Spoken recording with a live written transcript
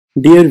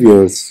Dear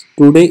viewers,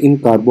 today in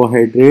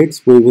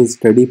Carbohydrates we will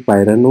study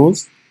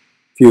pyranose,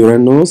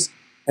 furanose,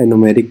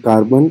 anomeric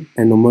carbon,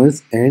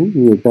 anomers and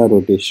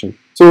mutarotation.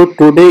 So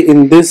today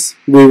in this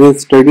we will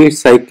study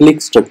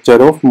cyclic structure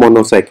of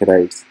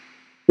monosaccharides.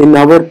 In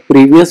our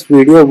previous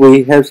video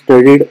we have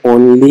studied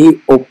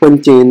only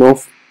open chain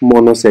of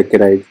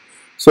monosaccharides.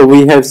 So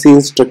we have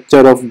seen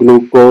structure of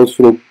glucose,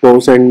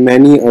 fructose and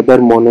many other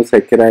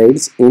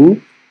monosaccharides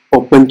in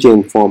open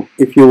chain form.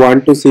 If you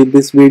want to see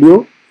this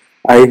video,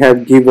 I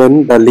have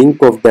given the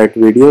link of that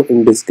video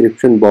in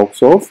description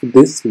box of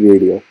this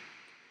video.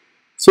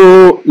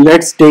 So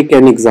let's take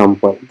an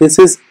example. This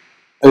is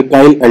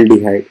alkyl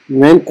aldehyde.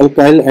 When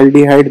alkyl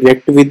aldehyde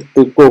react with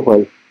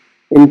alcohol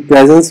in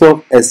presence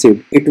of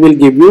acid, it will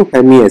give you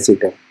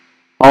hemiacetal.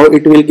 How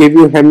it will give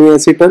you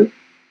hemiacetal?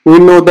 We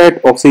know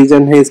that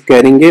oxygen is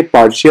carrying a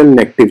partial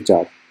negative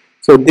charge.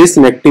 So this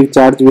negative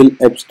charge will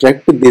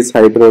abstract this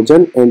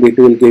hydrogen and it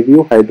will give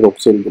you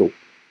hydroxyl group.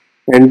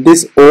 And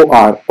this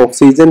OR,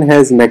 oxygen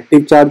has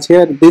negative charge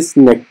here. This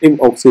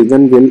negative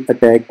oxygen will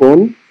attack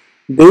on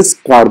this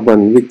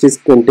carbon which is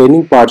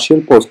containing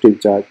partial positive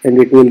charge and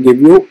it will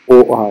give you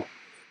OR.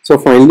 So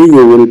finally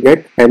you will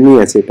get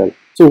hemiacetal.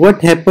 So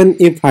what happens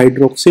if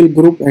hydroxyl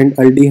group and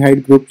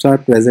aldehyde groups are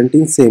present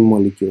in same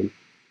molecule?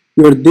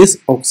 This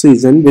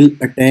oxygen will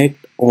attack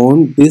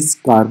on this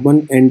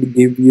carbon and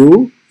give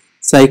you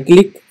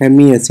cyclic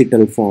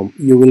hemiacetal form.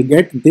 You will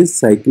get this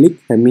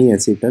cyclic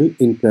hemiacetal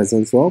in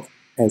presence of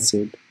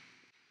acid.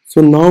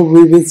 So now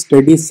we will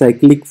study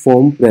cyclic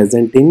form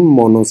present in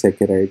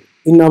monosaccharide.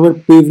 In our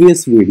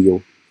previous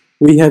video,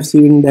 we have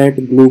seen that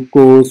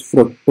glucose,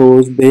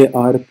 fructose, they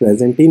are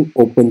present in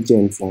open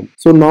chain form.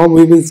 So now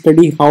we will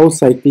study how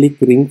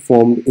cyclic ring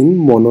formed in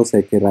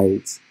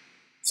monosaccharides.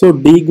 So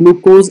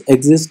D-glucose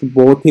exists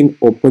both in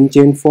open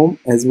chain form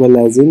as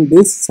well as in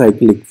this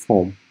cyclic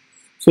form.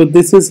 So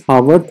this is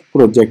Haworth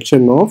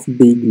projection of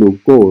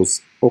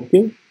D-glucose.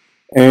 Okay.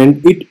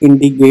 And it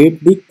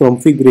indicates the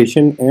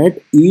configuration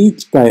at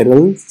each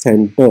chiral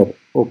center.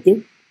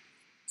 Okay,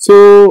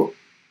 so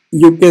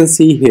you can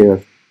see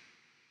here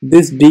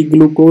this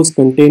D-glucose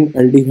contain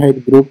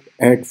aldehyde group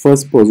at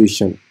first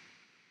position.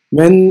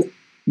 When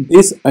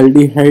this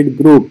aldehyde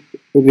group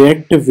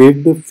react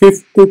with the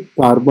fifth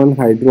carbon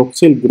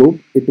hydroxyl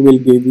group, it will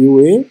give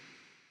you a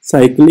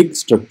cyclic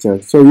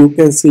structure. So you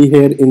can see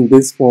here in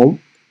this form,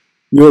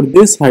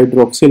 this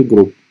hydroxyl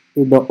group,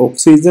 the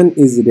oxygen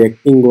is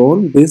reacting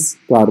on this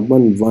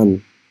carbon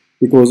 1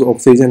 because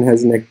oxygen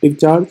has negative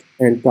charge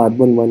and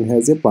carbon 1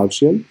 has a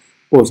partial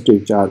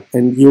positive charge,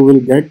 and you will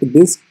get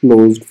this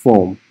closed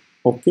form.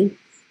 Okay,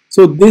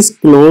 so this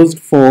closed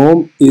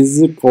form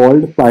is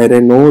called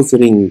pyranose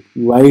ring.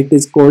 Why it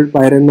is called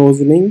pyranose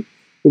ring?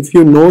 If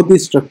you know the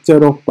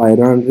structure of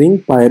pyran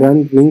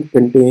ring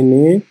contain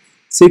a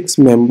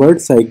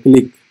 6-membered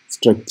cyclic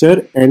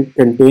structure and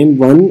contain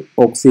one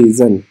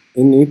oxygen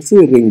in its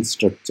ring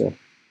structure.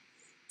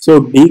 So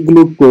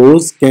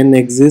D-glucose can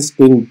exist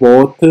in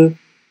both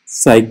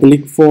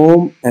cyclic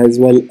form as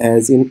well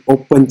as in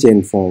open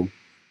chain form,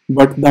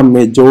 but the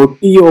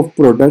majority of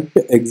product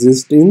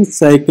exist in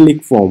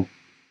cyclic form.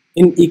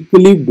 In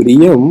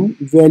equilibrium,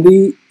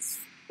 very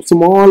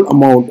small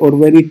amount or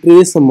very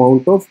trace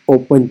amount of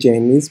open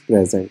chain is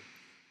present.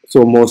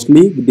 So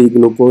mostly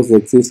D-glucose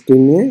exists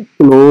in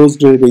a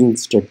closed ring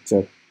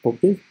structure.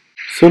 Okay.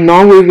 So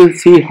now we will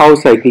see how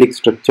cyclic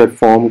structure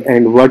formed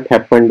and what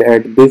happened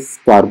at this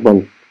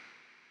carbon.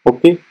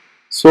 Okay,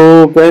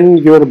 so when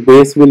your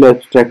base will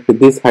abstract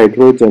this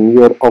hydrogen,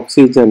 your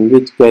oxygen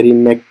which carry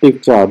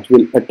negative charge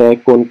will attack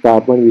on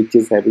carbon which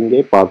is having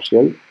a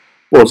partial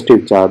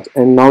positive charge,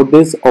 and now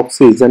this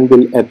oxygen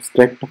will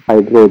abstract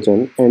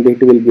hydrogen and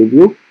it will give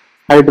you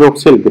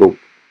hydroxyl group.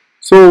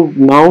 So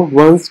now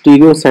one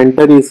stereo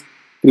center is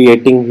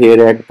creating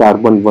here at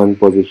carbon 1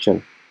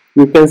 position.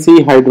 You can see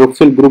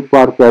hydroxyl group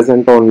are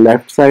present on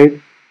left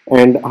side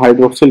and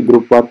hydroxyl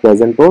group are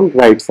present on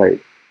right side.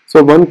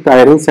 So one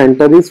chiral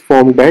center is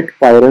formed at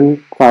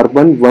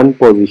carbon 1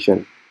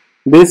 position.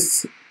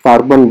 This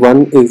carbon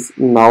 1 is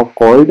now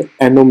called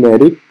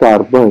anomeric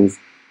carbons,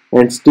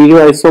 and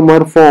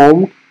stereoisomer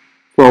formed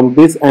from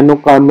this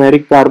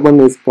anomeric carbon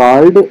is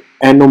called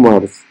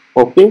anomers.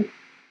 Okay,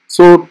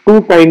 so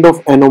two kind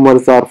of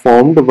anomers are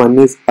formed. One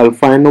is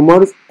alpha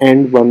anomers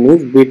and one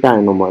is beta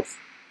anomers.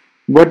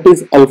 What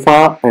is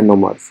alpha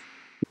anomers?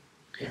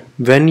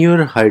 When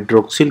your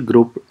hydroxyl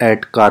group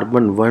at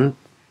carbon 1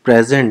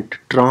 present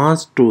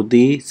trans to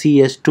the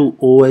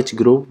CH2OH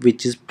group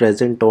which is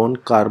present on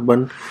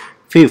carbon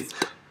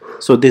 5th.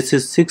 So this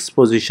is 6th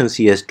position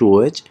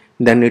CH2OH,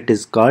 then it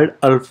is called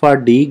alpha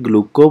D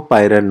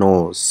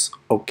glucopyranose.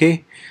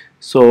 Okay,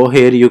 so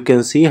here you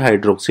can see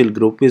hydroxyl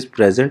group is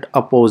present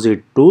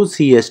opposite to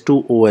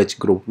CH2OH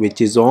group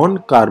which is on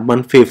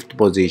carbon 5th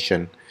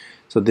position.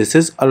 So this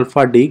is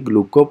alpha D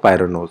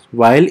glucopyranose.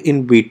 While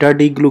in beta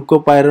D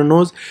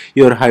glucopyranose,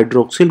 your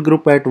hydroxyl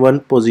group at one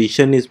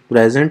position is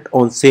present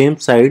on same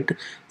side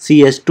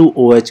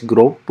CH2OH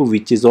group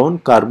which is on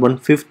carbon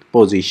 5th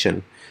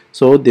position.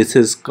 So this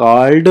is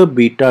called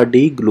beta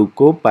D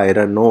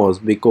glucopyranose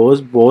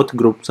because both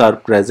groups are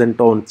present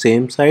on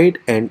same side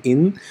and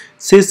in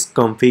cis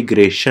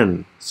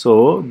configuration.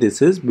 So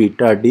this is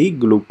beta D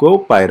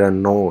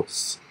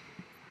glucopyranose.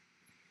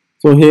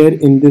 So here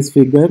in this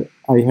figure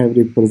I have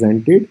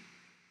represented.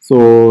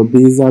 So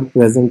these are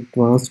present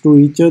trans to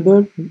each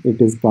other.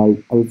 It is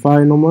called alpha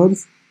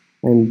anomers,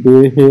 and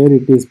here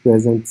it is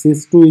present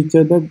cis to each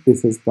other.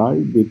 This is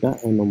called beta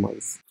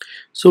anomers.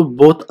 So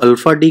both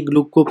alpha D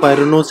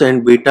glucopyranose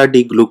and beta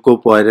D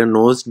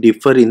glucopyranose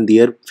differ in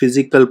their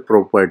physical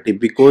property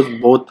because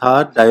both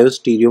are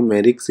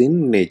diastereomerics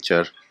in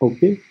nature.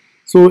 Okay.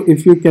 So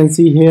if you can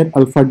see here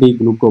alpha D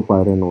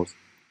glucopyranose.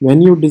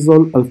 When you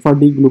dissolve alpha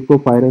D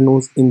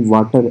glucopyranose in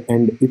water,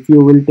 and if you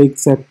will take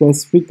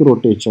specific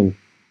rotation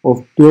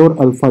of pure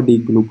alpha D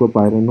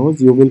glucopyranose,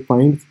 you will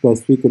find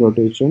specific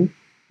rotation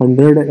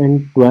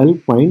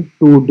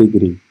 112.2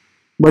 degree.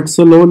 But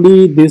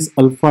slowly this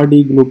alpha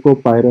D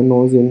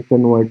glucopyranose is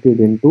converted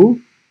into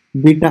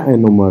beta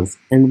anomers,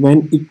 and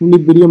when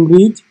equilibrium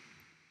reach,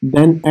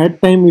 then at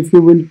time if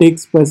you will take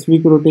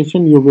specific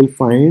rotation, you will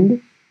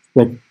find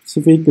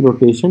specific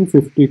rotation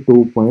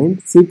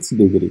 52.6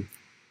 degree.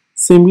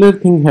 Similar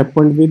thing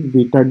happened with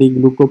beta D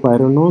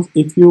glucopyranose.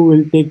 If you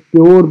will take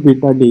pure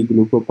beta D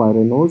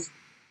glucopyranose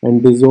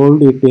and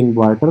dissolve it in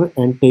water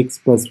and take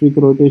specific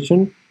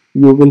rotation,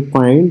 you will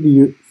find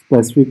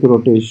specific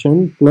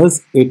rotation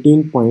plus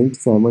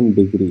 18.7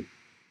 degree,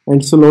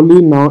 and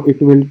slowly now it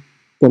will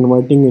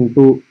converting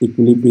into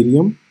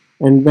equilibrium,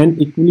 and when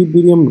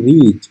equilibrium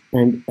reach,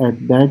 and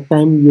at that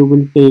time you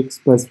will take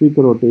specific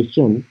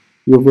rotation,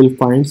 you will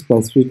find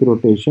specific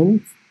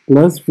rotation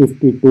plus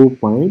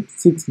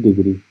 52.6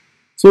 degree.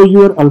 So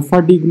your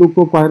alpha D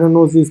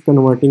glucopyranose is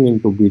converting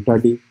into beta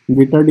D,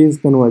 beta D is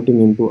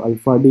converting into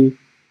alpha D.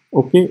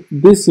 Okay,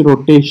 this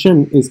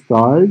rotation is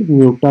called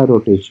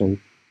mutarotation,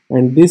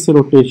 and this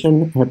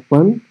rotation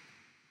happen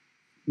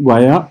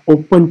via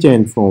open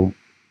chain form.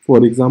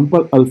 For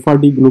example, alpha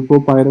D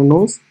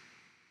glucopyranose,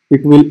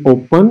 it will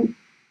open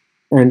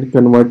and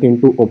convert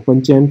into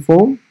open chain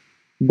form.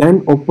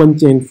 Then open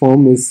chain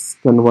form is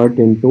convert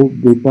into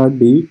beta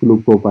D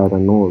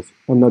glucopyranose,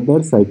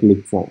 another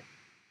cyclic form.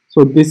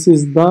 So this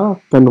is the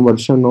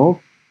conversion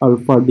of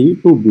alpha D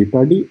to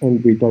beta D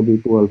and beta D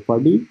to alpha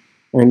D,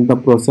 and the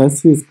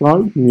process is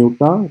called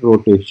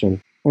mutarotation.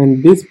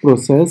 And this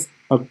process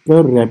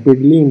occur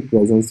rapidly in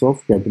presence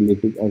of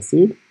catalytic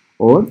acid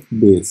or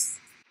base.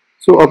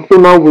 So up to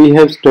now we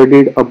have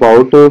studied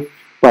about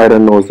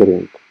pyranose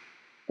ring,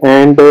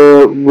 and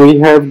we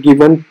have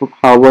given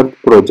Haworth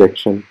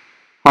projection.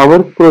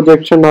 Haworth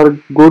projection are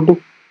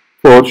good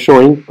for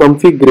showing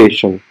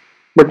configuration,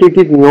 but it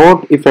is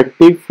not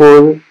effective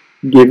for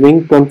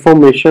giving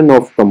conformation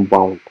of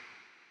compound.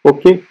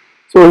 Okay,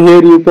 so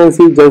here you can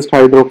see just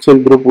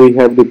hydroxyl group we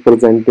have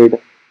represented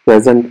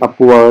present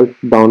upward,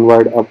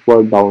 downward,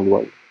 upward,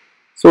 downward.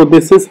 So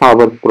this is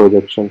Haworth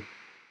projection,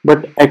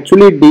 but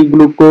actually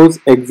D-glucose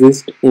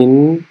exists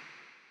in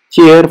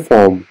chair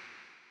form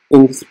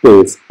in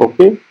space.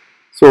 Okay,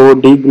 so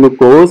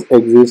D-glucose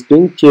exists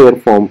in chair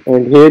form,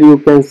 and here you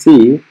can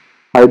see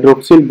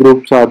hydroxyl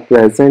groups are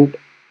present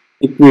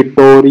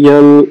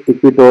equatorial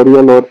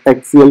or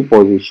axial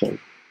position.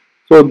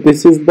 So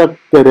this is the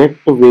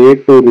correct way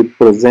to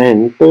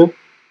represent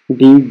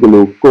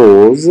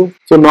D-glucose.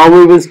 So now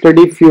we will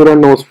study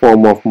furanose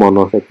form of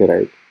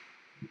monosaccharide.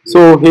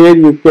 So here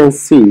you can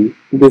see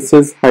this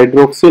is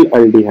hydroxyl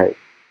aldehyde.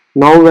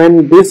 Now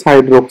when this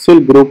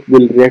hydroxyl group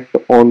will react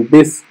on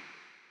this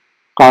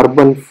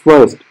carbon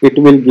first, it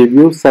will give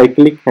you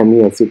cyclic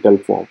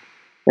hemiacetal form,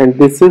 and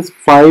this is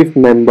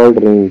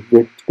 5-membered ring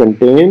which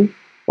contain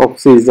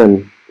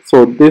oxygen.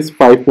 So this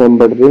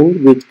 5-membered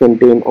ring which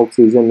contain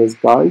oxygen is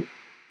called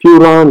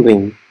furan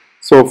ring.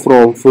 So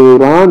from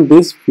furan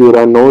this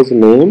furanose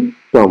name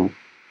come.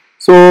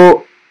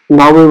 So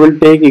now we will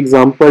take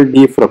example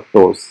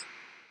D-fructose.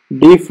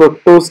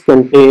 D-fructose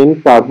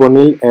contain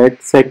carbonyl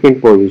at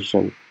second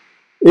position.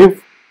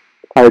 If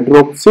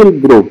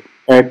hydroxyl group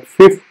at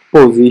fifth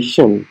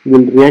position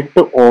will react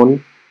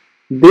on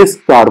this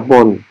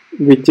carbon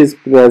which is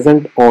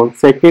present on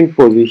second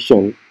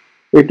position,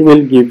 it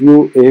will give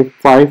you a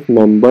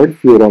 5-membered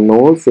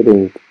furanose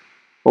ring.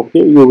 Okay,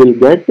 you will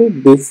get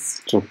this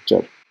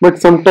structure. But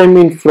sometime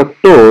in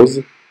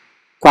fructose,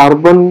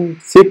 carbon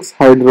 6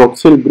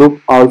 hydroxyl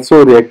group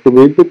also react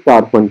with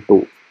carbon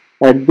 2.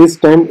 At this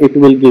time it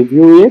will give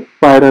you a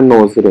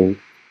pyranose ring,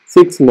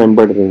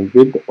 6-membered ring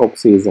with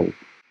oxygen.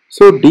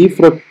 So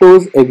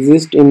D-fructose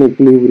exists in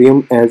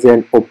equilibrium as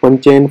an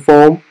open chain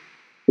form.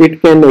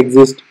 It can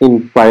exist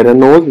in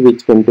pyranose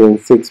which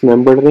contains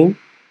 6-membered ring,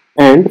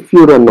 and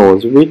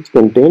furanose which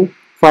contains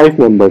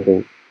 5-membered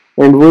ring.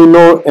 And we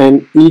know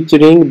in each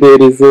ring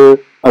there is a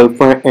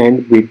alpha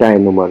and beta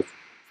anomers.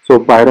 So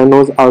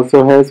pyranose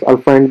also has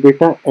alpha and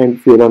beta,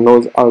 and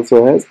furanose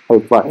also has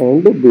alpha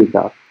and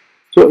beta.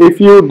 So if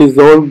you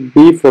dissolve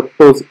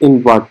D-fructose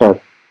in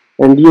water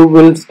and you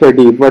will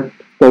study what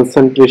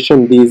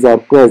concentration these are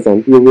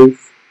present, you will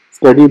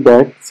study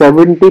that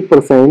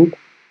 70%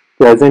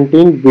 present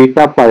in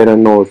beta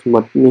pyranose,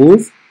 what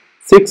means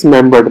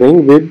 6-membered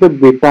ring with the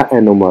beta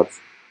anomers,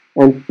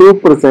 and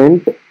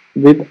 2%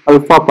 with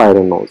alpha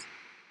pyranose.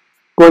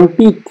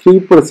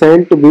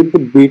 23%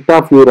 with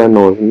beta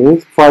furanose,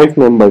 means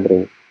 5-membered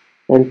ring,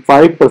 and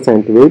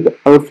 5% with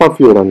alpha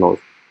furanose,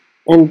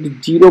 and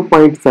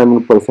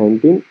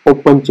 0.7% in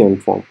open chain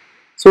form.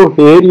 So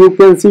here you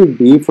can see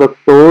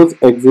D-fructose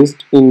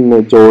exists in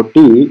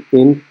majority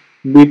in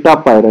beta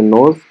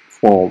pyranose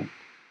form.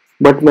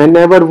 But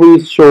whenever we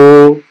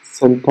show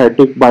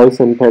synthetic,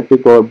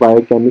 biosynthetic or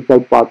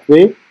biochemical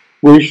pathway,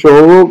 we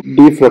show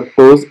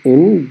D-fructose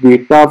in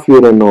beta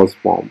furanose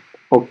form.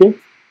 Okay.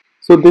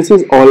 So this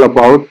is all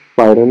about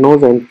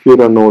pyranose and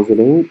furanose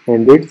ring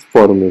and its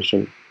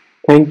formation.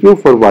 Thank you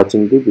for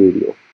watching the video.